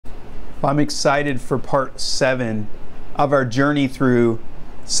I'm excited for part 7 of our journey through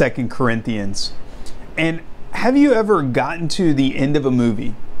 2 Corinthians. And have you ever gotten to the end of a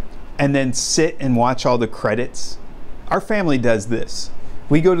movie and then sit and watch all the credits? Our family does this.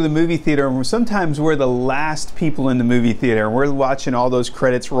 We go to the movie theater and sometimes we're the last people in the movie theater. We're watching all those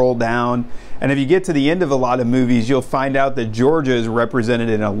credits roll down. And if you get to the end of a lot of movies, you'll find out that Georgia is represented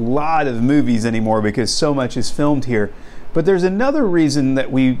in a lot of movies anymore because so much is filmed here. But there's another reason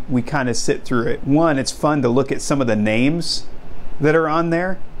that we kind of sit through it. One, it's fun to look at some of the names that are on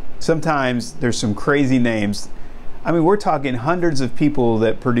there. Sometimes there's some crazy names. I mean, we're talking hundreds of people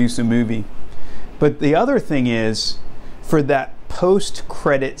that produce a movie. But the other thing is, for that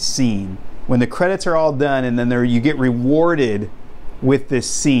post-credit scene, when the credits are all done and then you get rewarded with this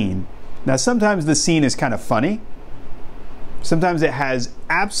scene. Now, sometimes the scene is kind of funny. Sometimes it has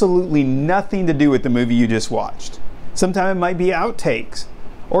absolutely nothing to do with the movie you just watched. Sometimes it might be outtakes.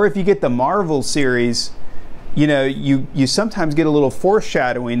 Or if you get the Marvel series, you know, you sometimes get a little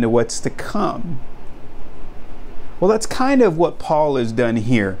foreshadowing to what's to come. Well, that's kind of what Paul has done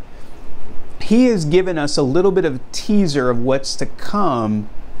here. He has given us a little bit of a teaser of what's to come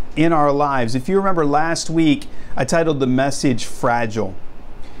in our lives. If you remember last week, I titled the message Fragile.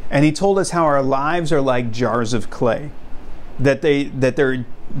 And he told us how our lives are like jars of clay. That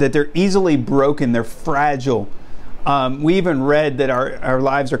they're easily broken, they're fragile. We even read that our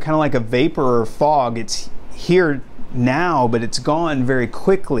lives are kind of like a vapor or fog. It's here now, but it's gone very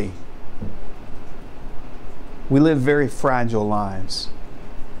quickly. We live very fragile lives.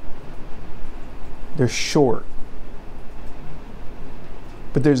 They're short.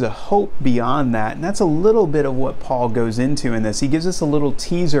 But there's a hope beyond that, and that's a little bit of what Paul goes into in this. He gives us a little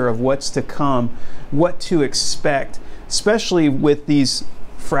teaser of what's to come, what to expect, especially with these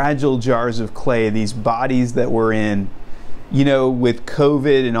fragile jars of clay, these bodies that we're in. You know, with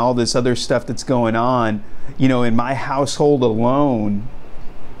COVID and all this other stuff that's going on, you know, in my household alone,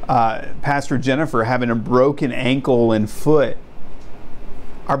 Pastor Jennifer having a broken ankle and foot.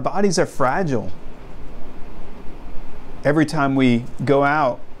 Our bodies are fragile. Every time we go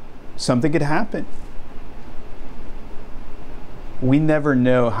out, something could happen. We never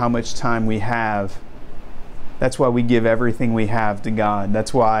know how much time we have. That's why we give everything we have to God.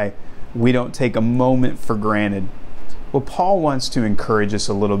 That's why we don't take a moment for granted. Well, Paul wants to encourage us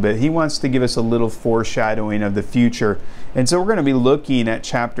a little bit. He wants to give us a little foreshadowing of the future. And so we're going to be looking at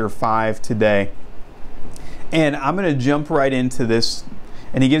chapter 5 today. And I'm going to jump right into this.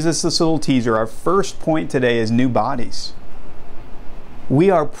 And he gives us this little teaser. Our first point today is new bodies. We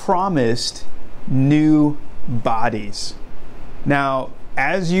are promised new bodies. Now,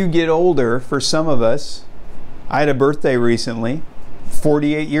 as you get older, for some of us, I had a birthday recently,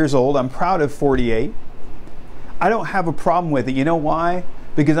 48 years old. I'm proud of 48. I don't have a problem with it. You know why?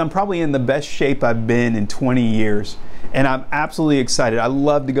 Because I'm probably in the best shape I've been in 20 years. And I'm absolutely excited. I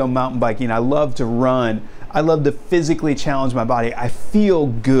love to go mountain biking. I love to run. I love to physically challenge my body. I feel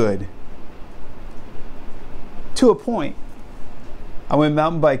good. To a point. I went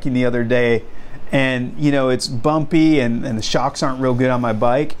mountain biking the other day and, you know, it's bumpy and the shocks aren't real good on my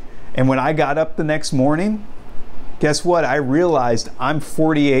bike. And when I got up the next morning, guess what? I realized I'm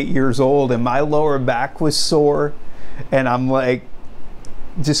 48 years old and my lower back was sore. And I'm like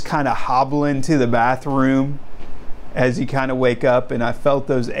just kind of hobbling to the bathroom as you kind of wake up, and I felt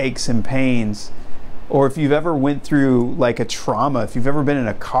those aches and pains. Or if you've ever went through like a trauma, if you've ever been in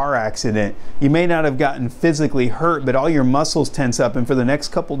a car accident, you may not have gotten physically hurt, but all your muscles tense up, and for the next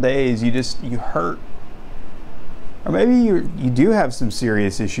couple days you hurt. Or maybe you do have some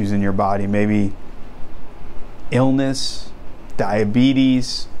serious issues in your body, maybe illness,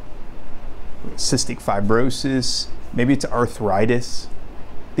 diabetes, cystic fibrosis, maybe it's arthritis.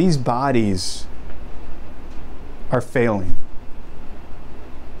 These bodies are failing.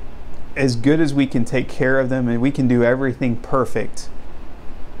 As good as we can take care of them and we can do everything perfect,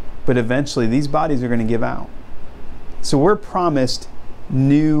 but eventually these bodies are going to give out. So we're promised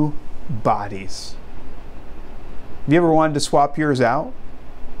new bodies. Have you ever wanted to swap yours out?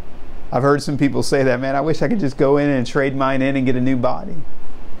 I've heard some people say that, man, I wish I could just go in and trade mine in and get a new body.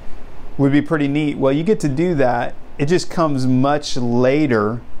 Would be pretty neat. Well, you get to do that. It just comes much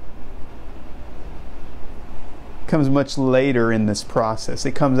later. Comes much later in this process.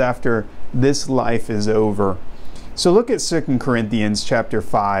 It comes after this life is over. So look at 2 Corinthians chapter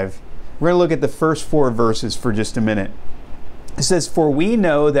 5. We're going to look at the first 4 verses for just a minute. It says, "For we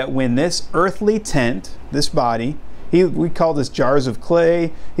know that when this earthly tent," this body, we call this jars of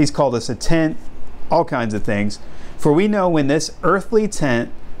clay, he's called us a tent, all kinds of things. "For we know when this earthly tent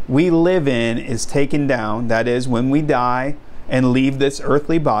we live in is taken down," that is, when we die and leave this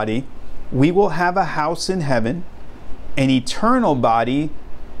earthly body, we will have a house in heaven, an eternal body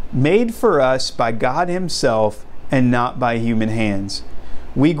made for us by God Himself and not by human hands.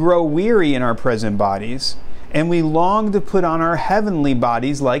 We grow weary in our present bodies, and we long to put on our heavenly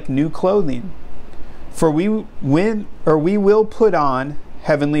bodies like new clothing. For we will put on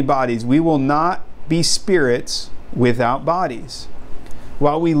heavenly bodies. We will not be spirits without bodies.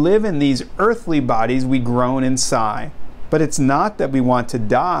 While we live in these earthly bodies, we groan and sigh. But it's not that we want to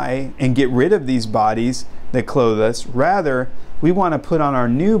die and get rid of these bodies that clothe us. Rather, we want to put on our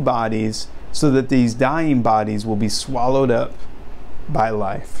new bodies so that these dying bodies will be swallowed up by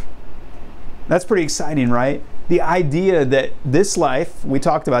life. That's pretty exciting, right? The idea that this life, we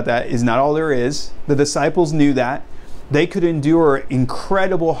talked about that, is not all there is. The disciples knew that. They could endure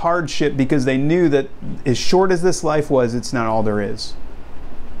incredible hardship because they knew that as short as this life was, it's not all there is.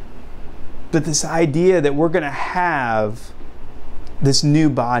 But this idea that we're going to have this new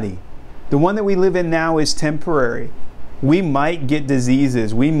body, the one that we live in now is temporary. We might get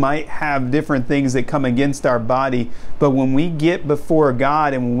diseases. We might have different things that come against our body. But when we get before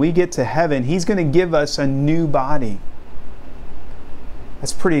God and when we get to heaven, He's going to give us a new body.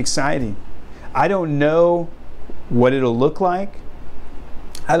 That's pretty exciting. I don't know what it'll look like.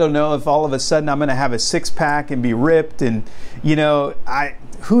 I don't know if all of a sudden I'm going to have a six-pack and be ripped and,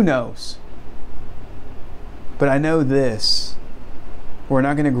 who knows? But I know this. We're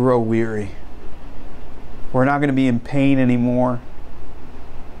not going to grow weary. We're not going to be in pain anymore.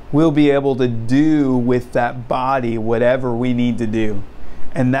 We'll be able to do with that body whatever we need to do.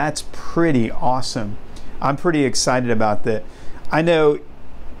 And that's pretty awesome. I'm pretty excited about that. I know,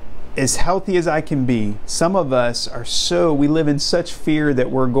 as healthy as I can be, some of us we live in such fear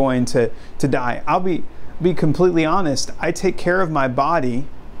that we're going to die. I'll be completely honest. I take care of my body.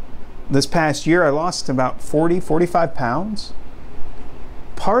 This past year, I lost about 45 pounds.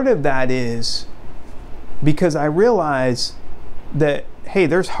 Part of that is because I realize that, hey,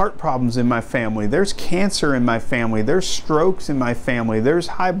 there's heart problems in my family. There's cancer in my family. There's strokes in my family. There's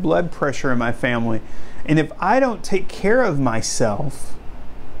high blood pressure in my family. And if I don't take care of myself,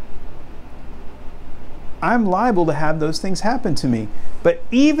 I'm liable to have those things happen to me. But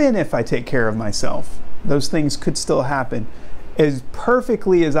even if I take care of myself, those things could still happen. As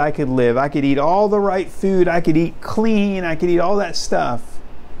perfectly as I could live, I could eat all the right food, I could eat clean, I could eat all that stuff,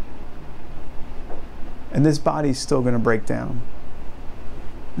 and this body's still going to break down.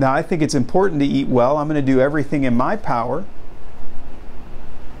 Now, I think it's important to eat well. I'm going to do everything in my power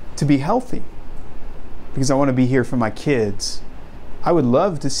to be healthy because I want to be here for my kids. I would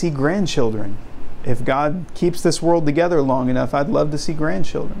love to see grandchildren. If God keeps this world together long enough, I'd love to see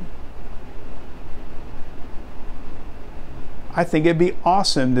grandchildren. I think it'd be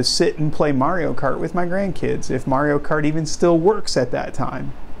awesome to sit and play Mario Kart with my grandkids, if Mario Kart even still works at that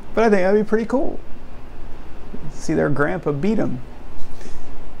time. But I think that'd be pretty cool. See their grandpa beat them.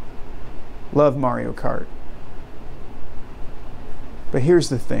 Love Mario Kart. But here's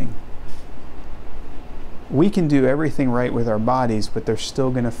the thing. We can do everything right with our bodies, but they're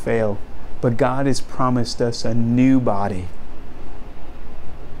still going to fail. But God has promised us a new body.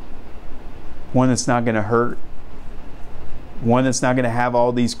 One that's not going to hurt. One that's not going to have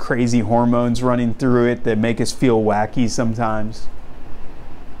all these crazy hormones running through it that make us feel wacky sometimes.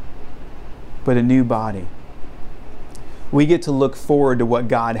 But a new body. We get to look forward to what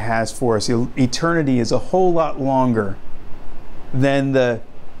God has for us. Eternity is a whole lot longer than the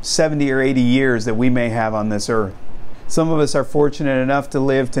 70 or 80 years that we may have on this earth. Some of us are fortunate enough to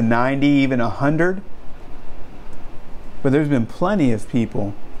live to 90, even 100. But there's been plenty of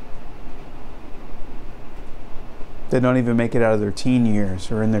people that don't even make it out of their teen years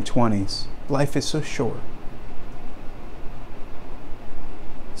or in their 20s. Life is so short.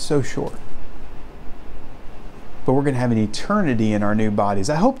 So short. But we're going to have an eternity in our new bodies.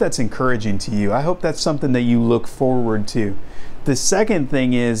 I hope that's encouraging to you. I hope that's something that you look forward to. The second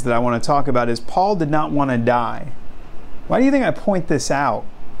thing is that I want to talk about is Paul did not want to die. Why do you think I point this out?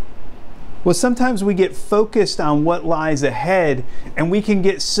 Well, sometimes we get focused on what lies ahead, and we can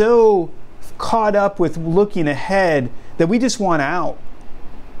get so caught up with looking ahead that we just want out.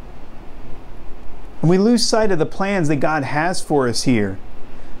 And we lose sight of the plans that God has for us here.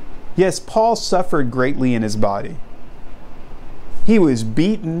 Yes, Paul suffered greatly in his body. He was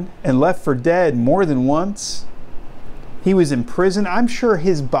beaten and left for dead more than once. He was in prison. I'm sure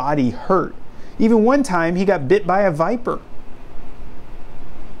his body hurt. Even one time he got bit by a viper.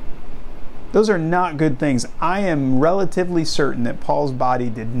 Those are not good things. I am relatively certain that Paul's body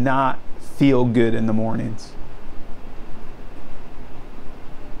did not feel good in the mornings.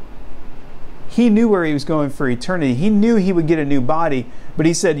 He knew where he was going for eternity. He knew he would get a new body, But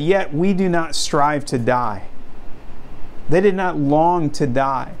he said, yet we do not strive to die. They did not long to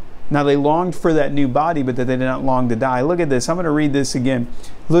die. Now they longed for that new body, but that they did not long to die. Look at this. I'm going to read this again.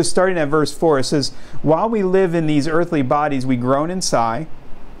 Look, starting at verse 4, it says, while we live in these earthly bodies, we groan and sigh.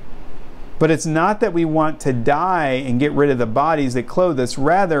 But it's not that we want to die and get rid of the bodies that clothe us.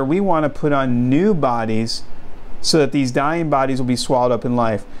 Rather, we want to put on new bodies so that these dying bodies will be swallowed up in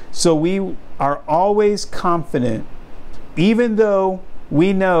life. So we are always confident, even though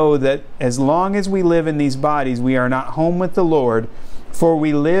we know that as long as we live in these bodies, we are not home with the Lord. For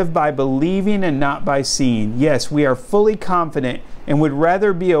we live by believing and not by seeing. Yes, we are fully confident and would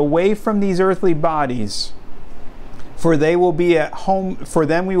rather be away from these earthly bodies, for they will be at home, for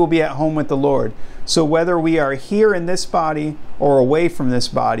them we will be at home with the Lord. So whether we are here in this body or away from this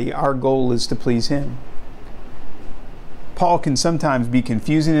body, our goal is to please Him. Paul can sometimes be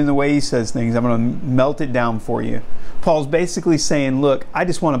confusing in the way he says things. I'm going to melt it down for you. Paul's basically saying, look, I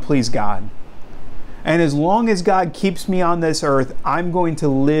just want to please God. And as long as God keeps me on this earth, I'm going to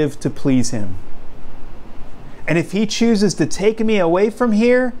live to please Him. And if He chooses to take me away from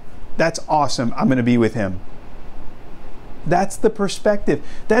here, that's awesome. I'm going to be with Him. That's the perspective.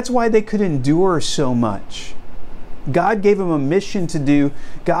 That's why they could endure so much. God gave them a mission to do.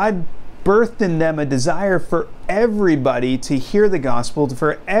 God birthed in them a desire for everybody to hear the gospel,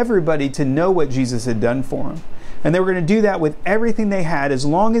 for everybody to know what Jesus had done for them. And they were going to do that with everything they had as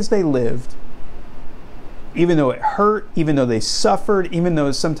long as they lived. Even though it hurt, even though they suffered, even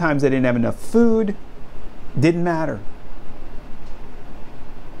though sometimes they didn't have enough food, didn't matter.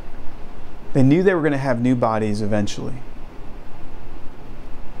 They knew they were going to have new bodies eventually.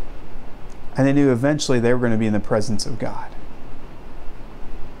 And they knew eventually they were going to be in the presence of God.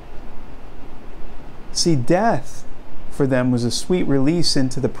 See, death for them was a sweet release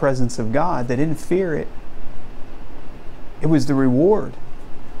into the presence of God. They didn't fear it. It was the reward.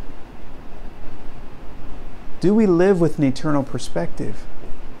 Do we live with an eternal perspective?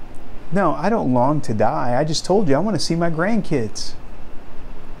 No, I don't long to die. I just told you I want to see my grandkids.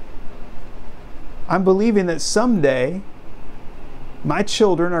 I'm believing that someday my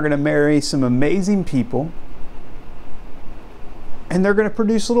children are going to marry some amazing people and they're going to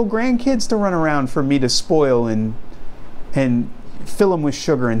produce little grandkids to run around for me to spoil and fill them with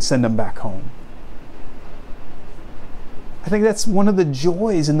sugar and send them back home. I think that's one of the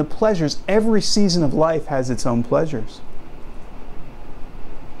joys and the pleasures. Every season of life has its own pleasures.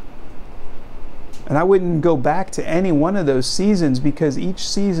 And I wouldn't go back to any one of those seasons because each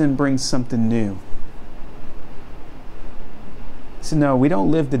season brings something new. So no, we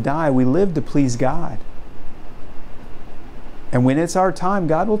don't live to die. We live to please God. And when it's our time,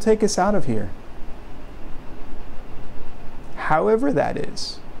 God will take us out of here. However that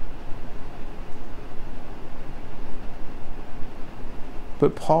is.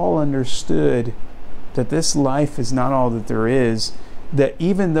 But Paul understood that this life is not all that there is, that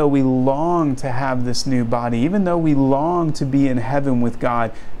even though we long to have this new body, even though we long to be in heaven with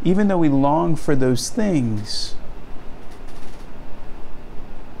God, even though we long for those things,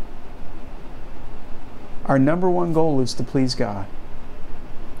 our number one goal is to please God.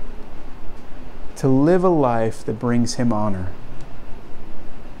 To live a life that brings Him honor.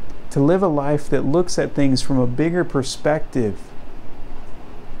 To live a life that looks at things from a bigger perspective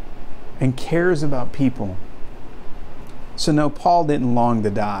and cares about people. So no, Paul didn't long to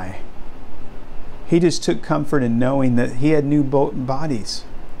die. He just took comfort in knowing that he had new bodies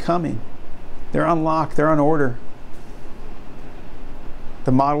coming. They're unlocked, they're on order.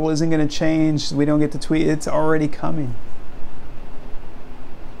 The model isn't going to change. We don't get to tweet. It's already coming.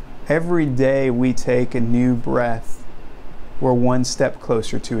 Every day we take a new breath, we're one step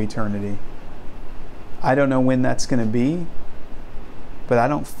closer to eternity. I don't know when that's going to be, but I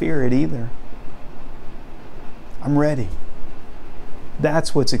don't fear it either. I'm ready.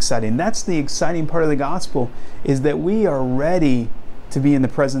 That's what's exciting. That's the exciting part of the gospel, is that we are ready to be in the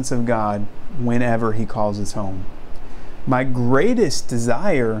presence of God whenever He calls us home. My greatest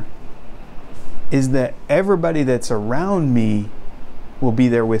desire is that everybody that's around me will be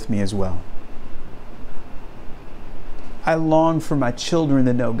there with me as well. I long for my children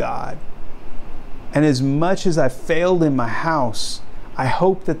to know God. And as much as I failed in my house, I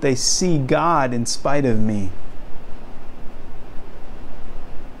hope that they see God in spite of me.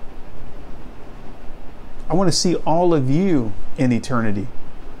 I want to see all of you in eternity,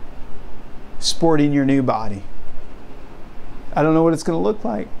 sporting your new body. I don't know what it's going to look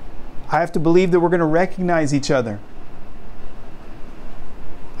like. I have to believe that we're going to recognize each other.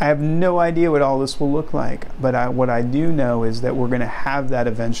 I have no idea what all this will look like, but what I do know is that we're going to have that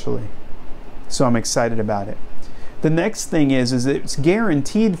eventually. So I'm excited about it. The next thing is it's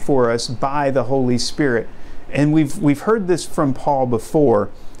guaranteed for us by the Holy Spirit. And we've heard this from Paul before.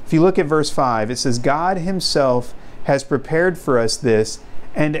 If you look at verse 5, it says, God himself has prepared for us this,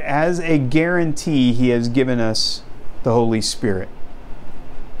 and as a guarantee, he has given us the Holy Spirit.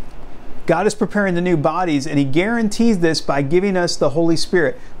 God is preparing the new bodies, and he guarantees this by giving us the Holy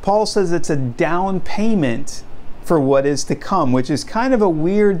Spirit. Paul says it's a down payment for what is to come, which is kind of a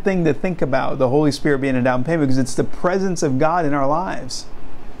weird thing to think about, the Holy Spirit being a down payment, because it's the presence of God in our lives.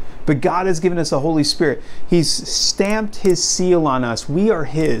 But God has given us the Holy Spirit. He's stamped his seal on us. We are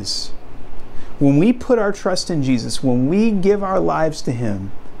his. When we put our trust in Jesus, when we give our lives to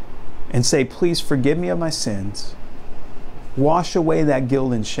him and say, please forgive me of my sins, wash away that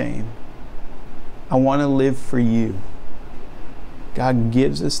guilt and shame, I want to live for you, God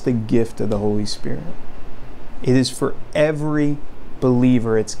gives us the gift of the Holy Spirit. It is for every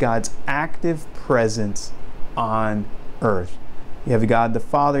believer. It's God's active presence on earth. You have God the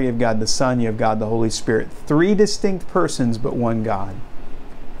Father, you have God the Son, you have God the Holy Spirit. 3 distinct persons, but one God.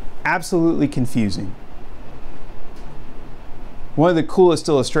 Absolutely confusing. One of the coolest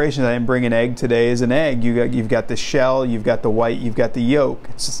illustrations, I didn't bring an egg today, is an egg. You've got the shell, you've got the white, you've got the yolk.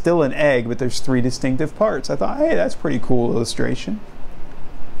 It's still an egg, but there's 3 distinctive parts. I thought, hey, that's a pretty cool illustration.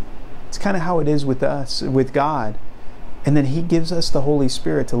 It's kind of how it is with us, with God. And then he gives us the Holy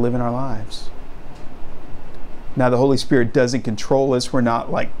Spirit to live in our lives. Now, the Holy Spirit doesn't control us. We're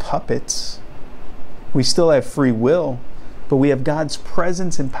not like puppets. We still have free will, but we have God's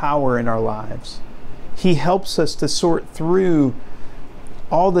presence and power in our lives. He helps us to sort through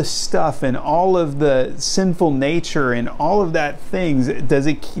all the stuff and all of the sinful nature and all of that things. Does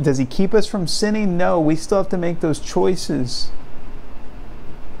he keep us from sinning? No, we still have to make those choices.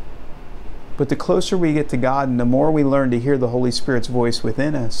 But the closer we get to God and the more we learn to hear the Holy Spirit's voice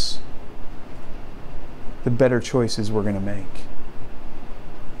within us, the better choices we're going to make.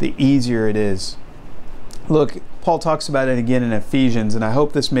 The easier it is. Look, Paul talks about it again in Ephesians, and I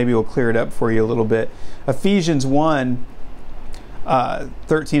hope this maybe will clear it up for you a little bit. Ephesians 1,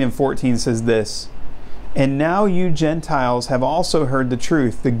 13 and 14 says this, and now you Gentiles have also heard the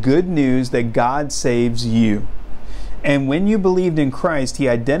truth, the good news that God saves you. And when you believed in Christ, he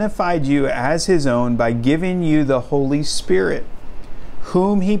identified you as his own by giving you the Holy Spirit,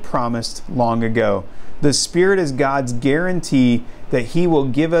 whom he promised long ago. The Spirit is God's guarantee that he will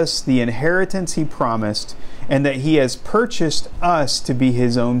give us the inheritance he promised and that he has purchased us to be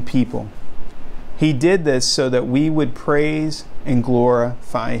his own people. He did this so that we would praise and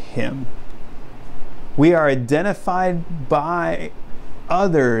glorify him. We are identified by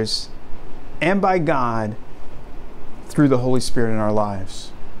others and by God through the Holy Spirit in our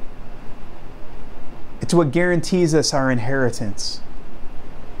lives. It's what guarantees us our inheritance.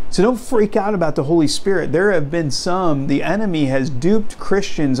 So don't freak out about the Holy Spirit. There have been the enemy has duped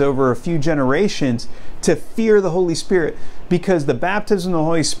Christians over a few generations to fear the Holy Spirit because the baptism of the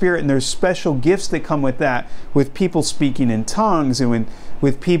Holy Spirit and there's special gifts that come with that, with people speaking in tongues and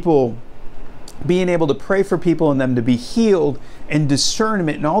with people being able to pray for people and them to be healed and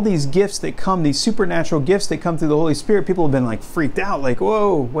discernment and all these gifts that come, these supernatural gifts that come through the Holy Spirit. People have been like freaked out, like,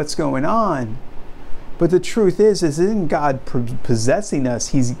 whoa, what's going on? But the truth is isn't God possessing us.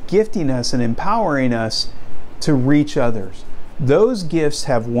 He's gifting us and empowering us to reach others. Those gifts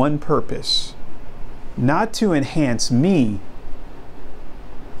have one purpose, not to enhance me,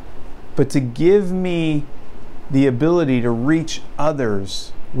 but to give me the ability to reach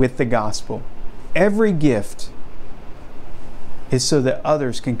others with the gospel. Every gift is so that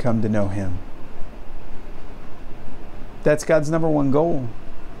others can come to know him. That's God's number one goal,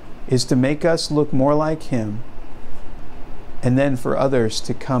 is to make us look more like him and then for others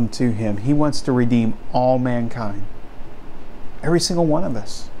to come to him. He wants to redeem all mankind. Every single one of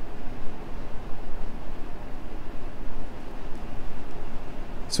us.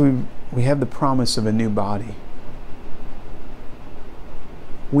 So we have the promise of a new body.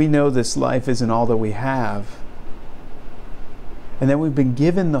 We know this life isn't all that we have. And then we've been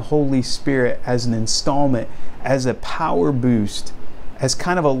given the Holy Spirit as an installment, as a power boost, as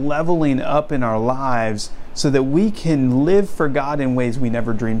kind of a leveling up in our lives so that we can live for God in ways we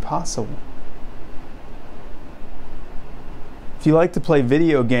never dreamed possible. If you like to play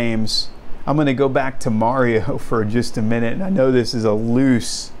video games, I'm going to go back to Mario for just a minute. And I know this is a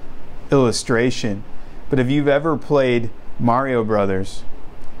loose illustration, but if you've ever played Mario Brothers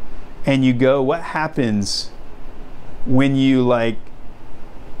and you go, what happens when you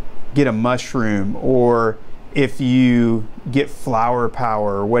get a mushroom, or if you get flower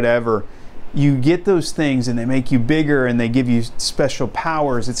power or whatever, you get those things and they make you bigger and they give you special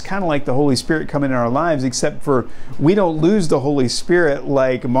powers. It's kind of like the Holy Spirit coming in our lives, except for we don't lose the Holy Spirit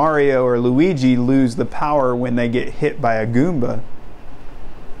like Mario or Luigi lose the power when they get hit by a Goomba.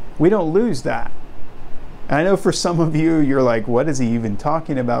 We don't lose that. And I know for some of you, you're like, what is he even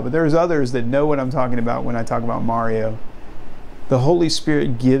talking about? But there's others that know what I'm talking about when I talk about Mario. The Holy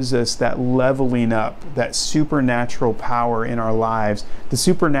Spirit gives us that leveling up, that supernatural power in our lives, the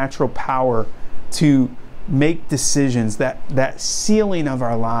supernatural power to make decisions, that sealing of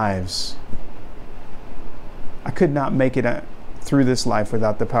our lives. I could not make it through this life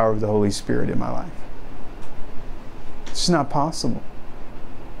without the power of the Holy Spirit in my life. It's just not possible.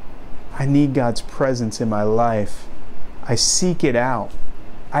 I need God's presence in my life. I seek it out.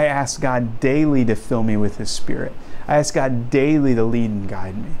 I ask God daily to fill me with His Spirit. I ask God daily to lead and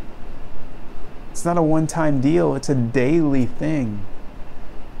guide me. It's not a one-time deal. It's a daily thing.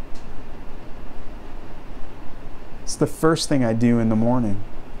 It's the first thing I do in the morning.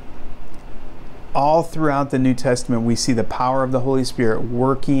 All throughout the New Testament, we see the power of the Holy Spirit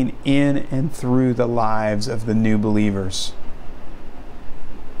working in and through the lives of the new believers.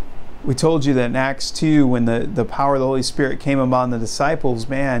 We told you that in Acts 2, when the power of the Holy Spirit came upon the disciples,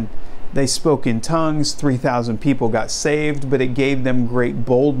 man, they spoke in tongues, 3,000 people got saved, but it gave them great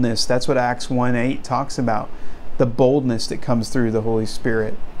boldness. That's what Acts 1:8 talks about, the boldness that comes through the Holy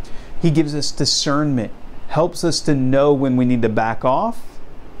Spirit. He gives us discernment, helps us to know when we need to back off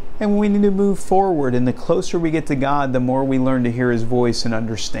and when we need to move forward. And the closer we get to God, the more we learn to hear His voice and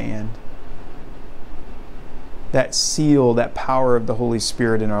understand. That seal, that power of the Holy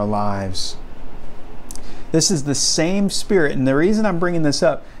Spirit in our lives. This is the same Spirit, and the reason I'm bringing this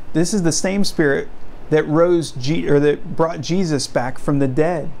up, this is the same Spirit that that brought Jesus back from the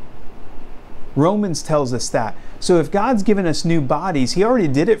dead. Romans tells us that. So if God's given us new bodies, He already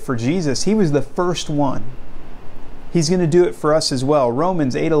did it for Jesus. He was the first one. He's going to do it for us as well.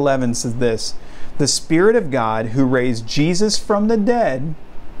 Romans 8:11 says this, "The Spirit of God who raised Jesus from the dead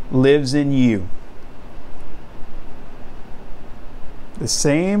lives in you." The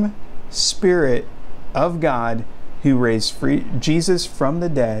same Spirit of God who raised Jesus from the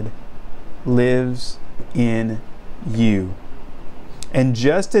dead lives in you. And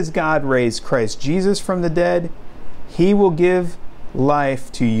just as God raised Christ Jesus from the dead, He will give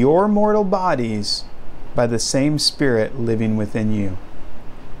life to your mortal bodies by the same Spirit living within you.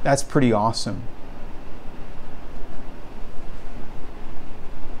 That's pretty awesome.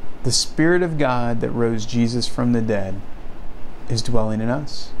 The Spirit of God that rose Jesus from the dead is dwelling in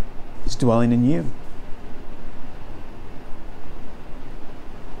us. Is dwelling in you.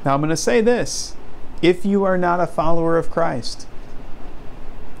 Now I'm going to say this. If you are not a follower of Christ,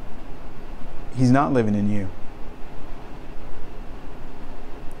 He's not living in you.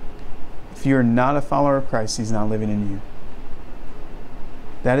 If you are not a follower of Christ, He's not living in you.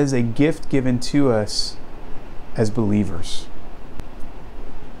 That is a gift given to us as believers.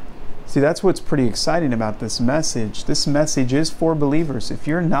 See, that's what's pretty exciting about this message. This message is for believers. If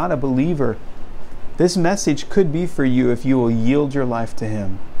you're not a believer, this message could be for you if you will yield your life to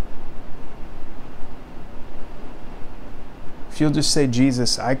Him. If you'll just say,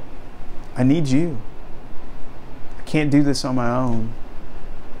 Jesus, I need you. I can't do this on my own.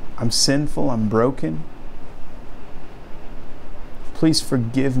 I'm sinful. I'm broken. Please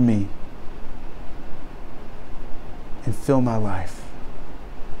forgive me and fill my life.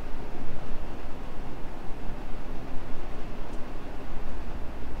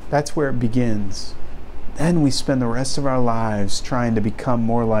 That's where it begins. Then we spend the rest of our lives trying to become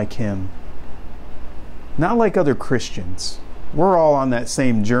more like Him. Not like other Christians. We're all on that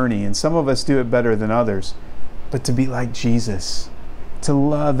same journey, and some of us do it better than others. But to be like Jesus, to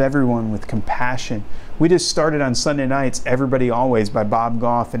love everyone with compassion. We just started on Sunday nights, Everybody Always by Bob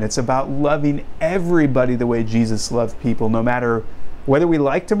Goff, and it's about loving everybody the way Jesus loved people, no matter whether we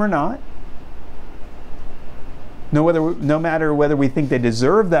liked Him or not. No matter whether we think they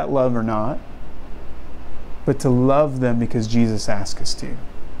deserve that love or not, but to love them because Jesus asked us to.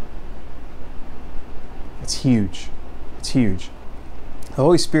 It's huge. It's huge. The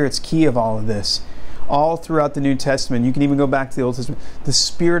Holy Spirit's key of all of this. All throughout the New Testament, you can even go back to the Old Testament, the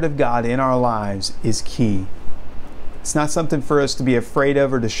Spirit of God in our lives is key. It's not something for us to be afraid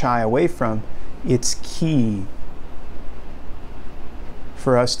of or to shy away from. It's key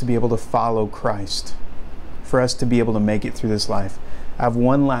for us to be able to follow Christ, for us to be able to make it through this life. I have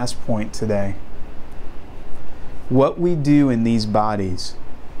one last point today. What we do in these bodies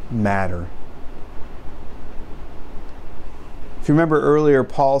matter. If you remember earlier,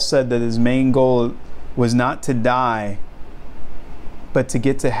 Paul said that his main goal was not to die, but to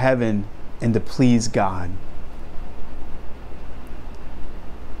get to heaven and to please God.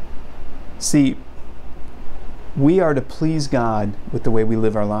 See, we are to please God with the way we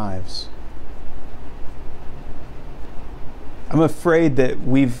live our lives. I'm afraid that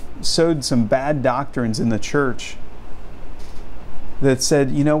we've sowed some bad doctrines in the church that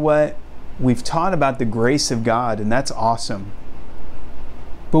said, you know what, we've taught about the grace of God, and that's awesome.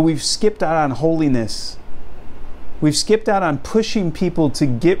 But we've skipped out on holiness. We've skipped out on pushing people to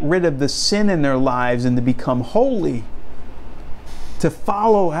get rid of the sin in their lives and to become holy, to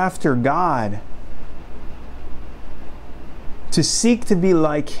follow after God, to seek to be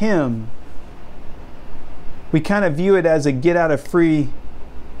like Him. We kind of view it as a get out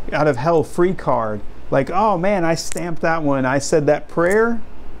of hell free card. Like, oh man, I stamped that one. I said that prayer.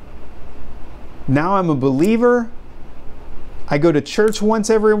 Now I'm a believer. I go to church once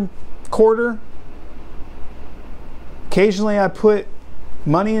every quarter. Occasionally I put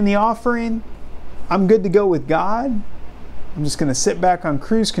money in the offering. I'm good to go with God. I'm just going to sit back on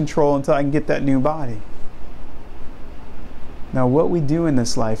cruise control until I can get that new body. Now, what we do in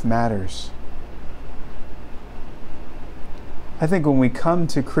this life matters. I think when we come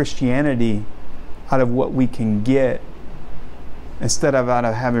to Christianity out of what we can get, instead of out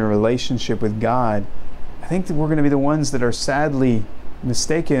of having a relationship with God, I think that we're going to be the ones that are sadly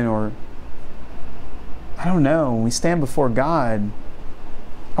mistaken, or I don't know, when we stand before God,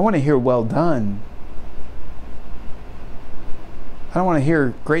 I want to hear well done. I don't want to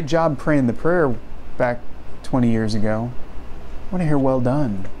hear great job praying the prayer back 20 years ago. I want to hear well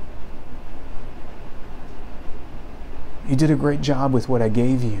done. You did a great job with what I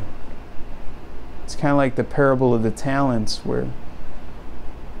gave you. It's kind of like the parable of the talents, where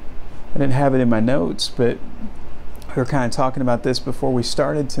I didn't have it in my notes, but we were kind of talking about this before we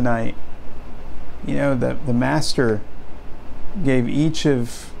started tonight. You know, the master gave each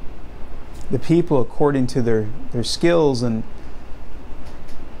of the people according to their skills, and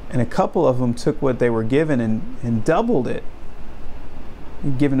a couple of them took what they were given and doubled it.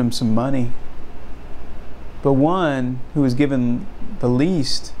 He'd given them some money. But one who was given the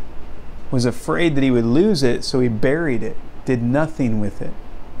least was afraid that he would lose it, so he buried it, did nothing with it.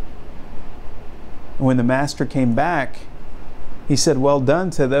 And when the master came back, he said, well done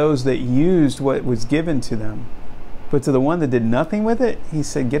to those that used what was given to them. But to the one that did nothing with it, he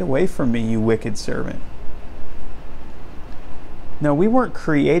said, get away from me, you wicked servant. No, we weren't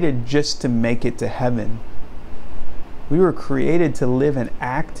created just to make it to heaven. We were created to live an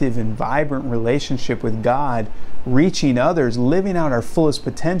active and vibrant relationship with God, reaching others, living out our fullest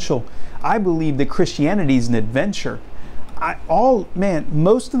potential. I believe that Christianity is an adventure.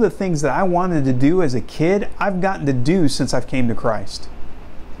 Most of the things that I wanted to do as a kid, I've gotten to do since I've came to Christ.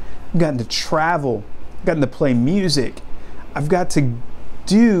 I've gotten to travel, I've gotten to play music. I've got to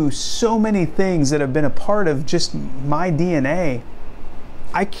do so many things that have been a part of just my DNA.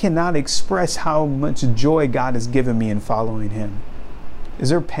 I cannot express how much joy God has given me in following Him. Is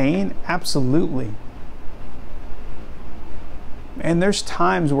there pain? Absolutely. And there's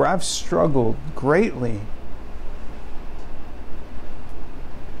times where I've struggled greatly.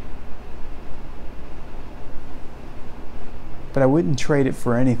 But I wouldn't trade it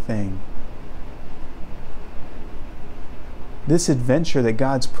for anything. This adventure that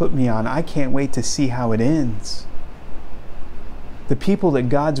God's put me on, I can't wait to see how it ends. The people that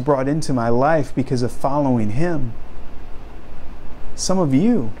God's brought into my life because of following Him. Some of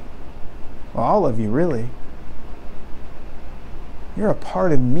you, well, all of you really, you're a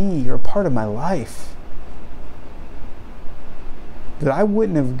part of me, you're a part of my life that I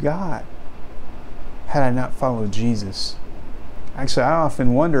wouldn't have got had I not followed Jesus. Actually, I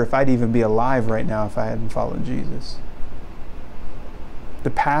often wonder if I'd even be alive right now if I hadn't followed Jesus. The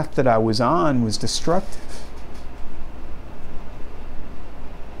path that I was on was destructive.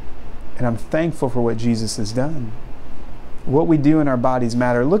 And I'm thankful for what Jesus has done. What we do in our bodies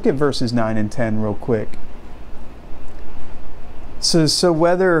matter. Look at verses 9 and 10 real quick. So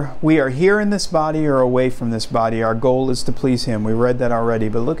whether we are here in this body or away from this body, our goal is to please Him. We read that already,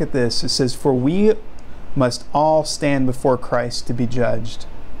 but look at this. It says, for we must all stand before Christ to be judged.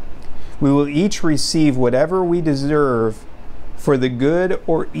 We will each receive whatever we deserve for the good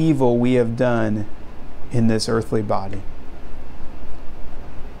or evil we have done in this earthly body.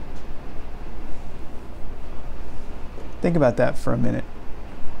 Think about that for a minute.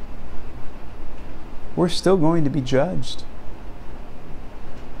 We're still going to be judged.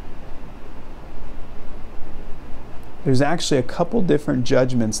 There's actually a couple different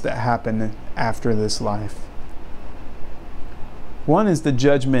judgments that happen after this life. One is the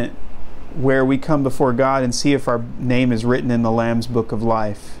judgment where we come before God and see if our name is written in the Lamb's book of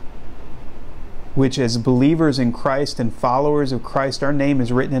life. which as believers in Christ and followers of Christ, our name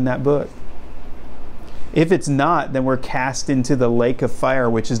is written in that book. If it's not, then we're cast into the lake of fire,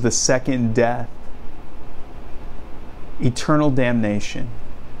 which is the second death. Eternal damnation.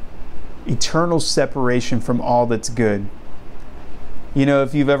 Eternal separation from all that's good. You know,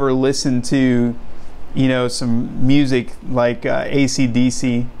 if you've ever listened to, you know, some music like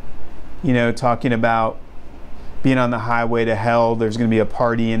AC/DC, you know, talking about being on the highway to hell, there's going to be a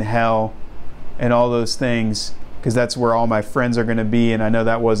party in hell, and all those things, because that's where all my friends are going to be. And I know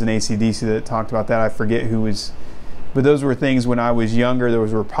that was an AC/DC that talked about that. I forget who was, but those were things when I was younger.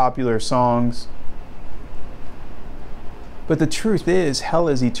 Those were popular songs. But the truth is, hell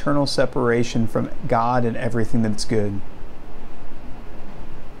is eternal separation from God and everything that's good.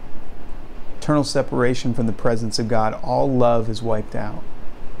 Eternal separation from the presence of God. All love is wiped out.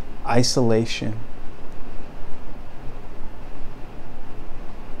 Isolation.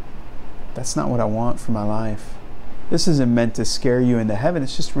 That's not what I want for my life. This isn't meant to scare you into heaven.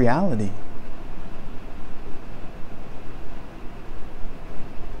 It's just reality.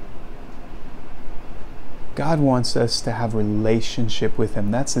 God wants us to have a relationship with Him.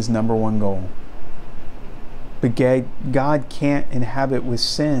 That's His number one goal. But God can't inhabit with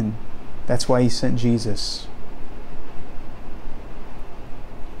sin. That's why He sent Jesus.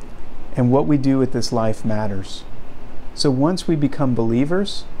 And what we do with this life matters. So once we become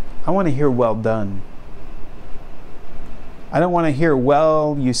believers, I want to hear well done. I don't want to hear,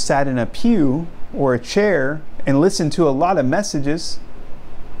 well, you sat in a pew or a chair and listened to a lot of messages.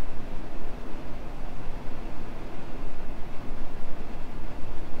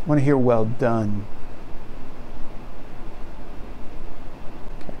 I want to hear well done.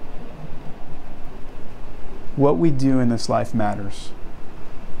 Okay. What we do in this life matters.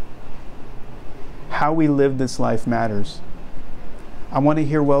 How we live this life matters. I want to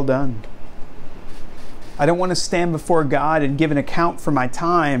hear well done. I don't want to stand before God and give an account for my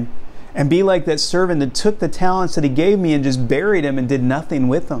time and be like that servant that took the talents that He gave me and just buried them and did nothing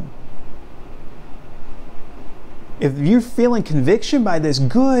with them. If you're feeling conviction by this,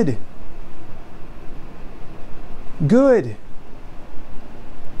 good. Good.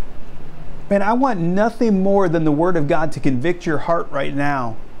 Man, I want nothing more than the Word of God to convict your heart right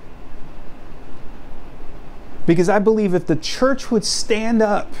now. Because I believe if the church would stand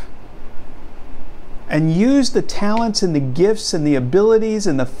up and use the talents and the gifts and the abilities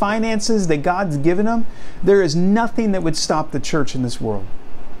and the finances that God's given them, there is nothing that would stop the church in this world.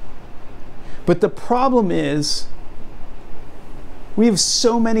 But the problem is, we have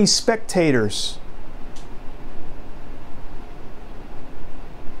so many spectators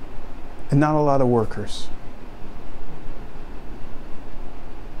and not a lot of workers.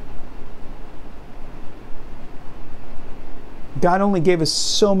 God only gave us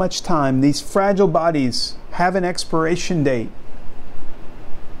so much time. These fragile bodies have an expiration date.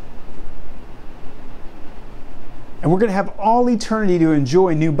 And we're going to have all eternity to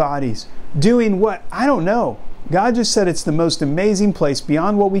enjoy new bodies. Doing what? I don't know. God just said it's the most amazing place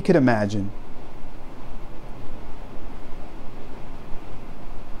beyond what we could imagine.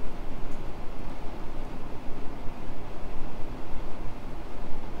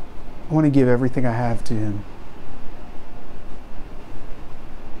 I want to give everything I have to Him.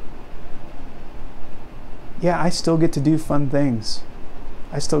 Yeah, I still get to do fun things.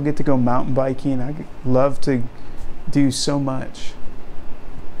 I still get to go mountain biking. I love to do so much.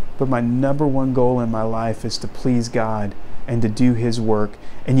 But my number one goal in my life is to please God and to do His work.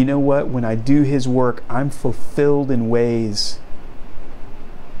 And you know what? When I do His work, I'm fulfilled in ways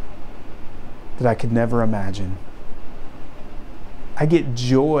that I could never imagine. I get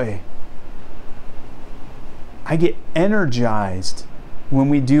joy. I get energized when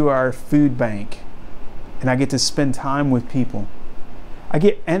we do our food bank and I get to spend time with people. I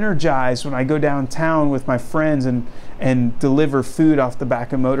get energized when I go downtown with my friends and deliver food off the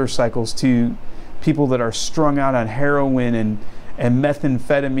back of motorcycles to people that are strung out on heroin and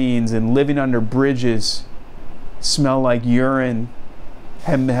methamphetamines and living under bridges, smell like urine,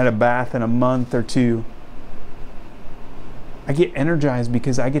 haven't had a bath in a month or two. I get energized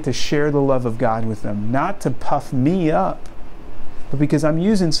because I get to share the love of God with them, not to puff me up, but because I'm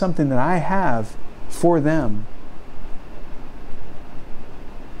using something that I have for them.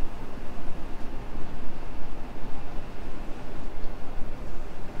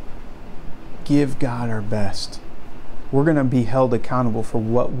 Give God our best. We're going to be held accountable for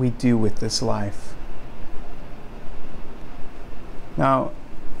what we do with this life. Now,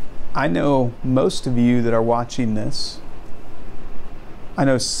 I know most of you that are watching this. I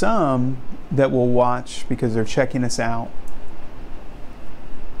know some that will watch because they're checking us out.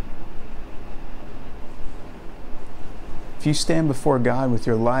 If you stand before God with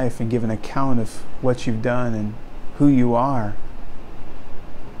your life and give an account of what you've done and who you are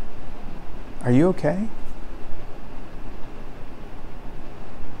you okay?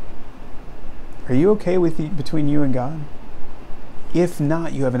 Are you okay between you and God? If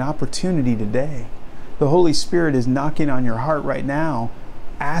not, you have an opportunity today. The Holy Spirit is knocking on your heart right now,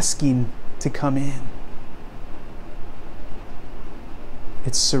 asking to come in.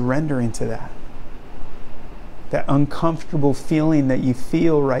 It's surrendering to that. That uncomfortable feeling that you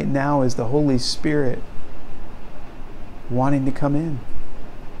feel right now is the Holy Spirit wanting to come in.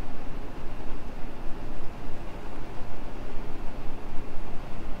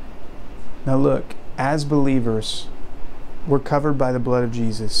 Now look, as believers, we're covered by the blood of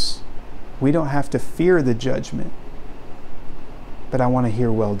Jesus. We don't have to fear the judgment, but I want to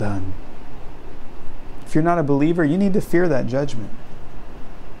hear well done. If you're not a believer, you need to fear that judgment.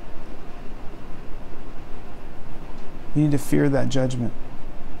 You need to fear that judgment.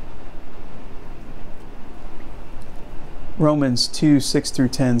 Romans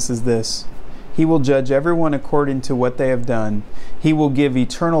 2:6-10 says this: He will judge everyone according to what they have done. He will give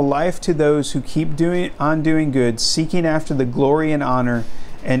eternal life to those who keep doing good, seeking after the glory and honor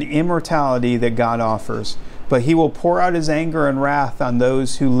and immortality that God offers. But he will pour out his anger and wrath on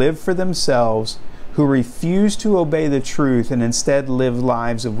those who live for themselves, who refuse to obey the truth and instead live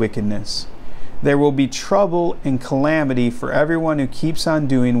lives of wickedness. There will be trouble and calamity for everyone who keeps on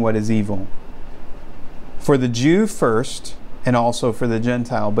doing what is evil. For the Jew first, and also for the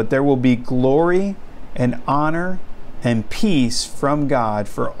Gentile, but there will be glory and honor and peace from God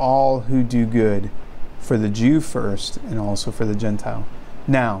for all who do good, for the Jew first and also for the Gentile.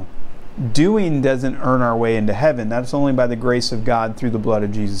 Now, doing doesn't earn our way into heaven. That's only by the grace of God through the blood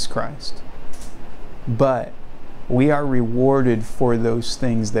of Jesus Christ. But we are rewarded for those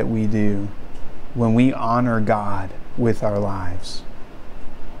things that we do when we honor God with our lives.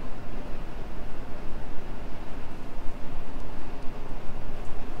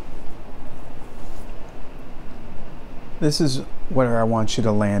 This is where I want you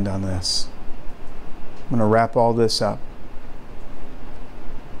to land on this. I'm going to wrap all this up.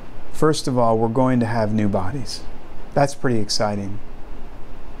 First of all, we're going to have new bodies. That's pretty exciting.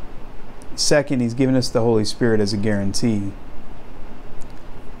 Second, he's given us the Holy Spirit as a guarantee.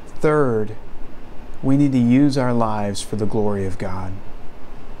 Third, we need to use our lives for the glory of God.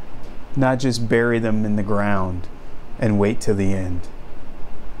 Not just bury them in the ground and wait till the end.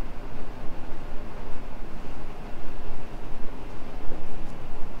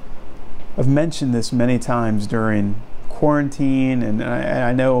 I've mentioned this many times during quarantine, and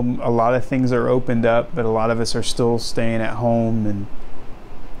I know a lot of things are opened up, but a lot of us are still staying at home and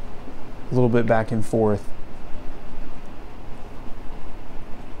a little bit back and forth.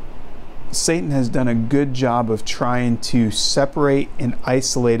 Satan has done a good job of trying to separate and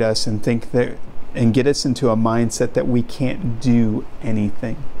isolate us and think that, and get us into a mindset that we can't do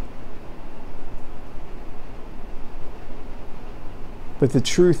anything. But the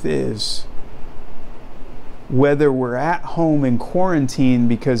truth is, whether we're at home in quarantine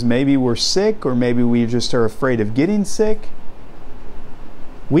because maybe we're sick or maybe we just are afraid of getting sick,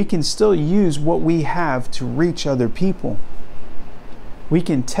 we can still use what we have to reach other people. We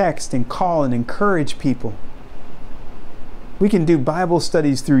can text and call and encourage people. We can do Bible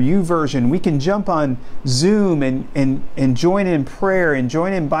studies through YouVersion. We can jump on Zoom and join in prayer and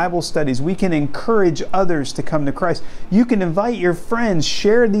join in Bible studies. We can encourage others to come to Christ. You can invite your friends,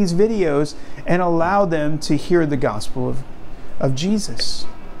 share these videos, and allow them to hear the gospel of Jesus.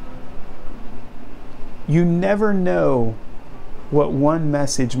 You never know what one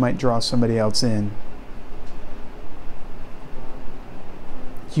message might draw somebody else in.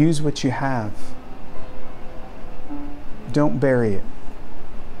 Use what you have. Don't bury it.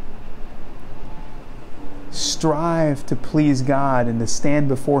 Strive to please God and to stand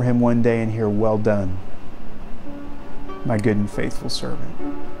before Him one day and hear, "Well done, my good and faithful servant."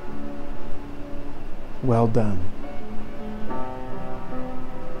 Well done.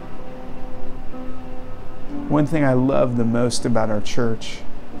 One thing I love the most about our church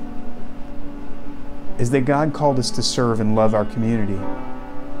is that God called us to serve and love our community.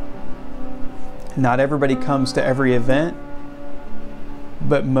 Not everybody comes to every event,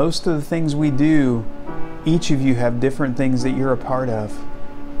 but most of the things we do, each of you have different things that you're a part of,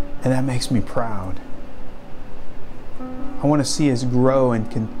 and that makes me proud. I want to see us grow and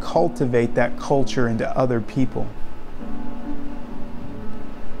can cultivate that culture into other people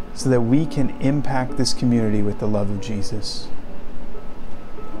so that we can impact this community with the love of Jesus.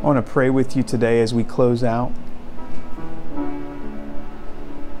 I want to pray with you today as we close out.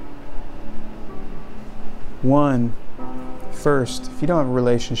 One, First, if you don't have a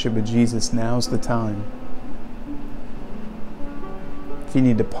relationship with Jesus, now's the time. If you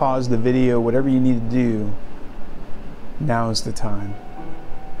need to pause the video, whatever you need to do, now is the time.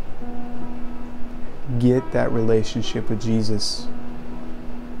 Get that relationship with Jesus.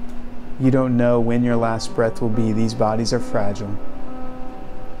 You don't know when your last breath will be. These bodies are fragile.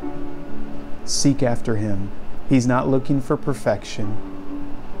 Seek after Him. He's not looking for perfection.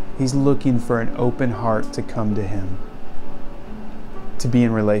 He's looking for an open heart to come to Him, to be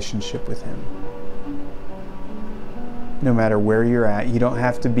in relationship with Him. No matter where you're at, you don't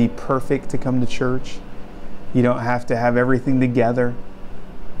have to be perfect to come to church. You don't have to have everything together.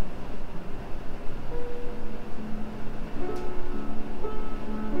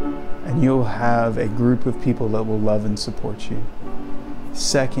 And you'll have a group of people that will love and support you.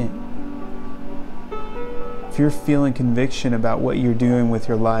 Second, if you're feeling conviction about what you're doing with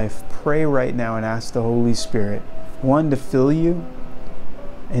your life, pray right now and ask the Holy Spirit, 1, to fill you,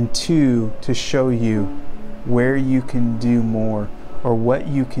 and 2, to show you where you can do more or what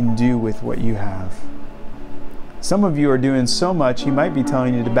you can do with what you have. Some of you are doing so much, He might be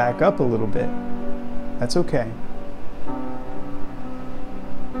telling you to back up a little bit. That's okay.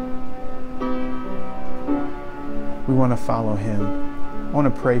 We want to follow Him. I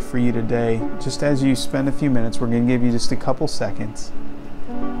want to pray for you today. Just as you spend a few minutes, we're going to give you just a couple seconds.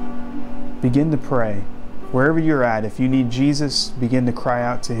 Begin to pray. Wherever you're at, if you need Jesus, begin to cry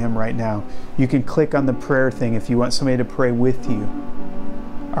out to Him right now. You can click on the prayer thing if you want somebody to pray with you.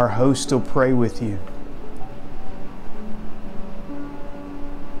 Our host will pray with you.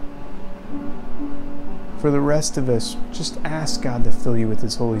 For the rest of us, just ask God to fill you with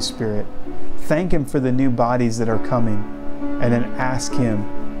His Holy Spirit. Thank Him for the new bodies that are coming. And then ask Him,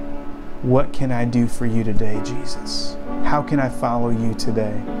 what can I do for you today, Jesus? How can I follow you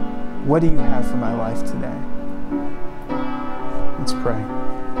today? What do you have for my life today? Let's pray.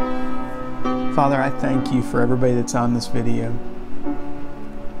 Father, I thank you for everybody that's on this video.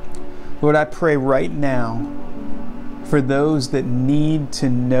 Lord, I pray right now for those that need to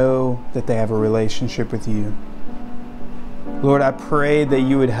know that they have a relationship with you. Lord, I pray that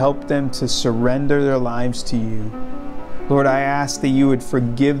you would help them to surrender their lives to you. Lord, I ask that you would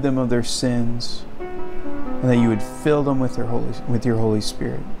forgive them of their sins and that you would fill them with your Holy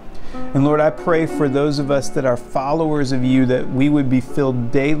Spirit. And Lord, I pray for those of us that are followers of you, that we would be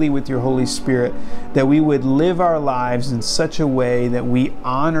filled daily with your Holy Spirit, that we would live our lives in such a way that we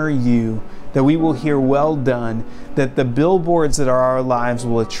honor you, that we will hear well done, that the billboards that are our lives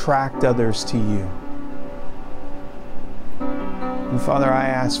will attract others to you. And Father, I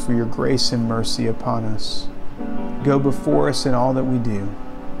ask for your grace and mercy upon us. Go before us in all that we do.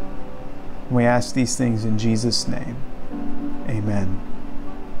 And we ask these things in Jesus' name. Amen.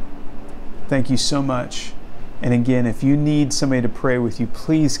 Thank you so much. And again, if you need somebody to pray with you,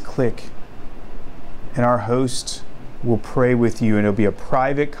 please click. And our host will pray with you, and it'll be a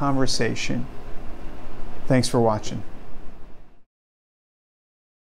private conversation. Thanks for watching.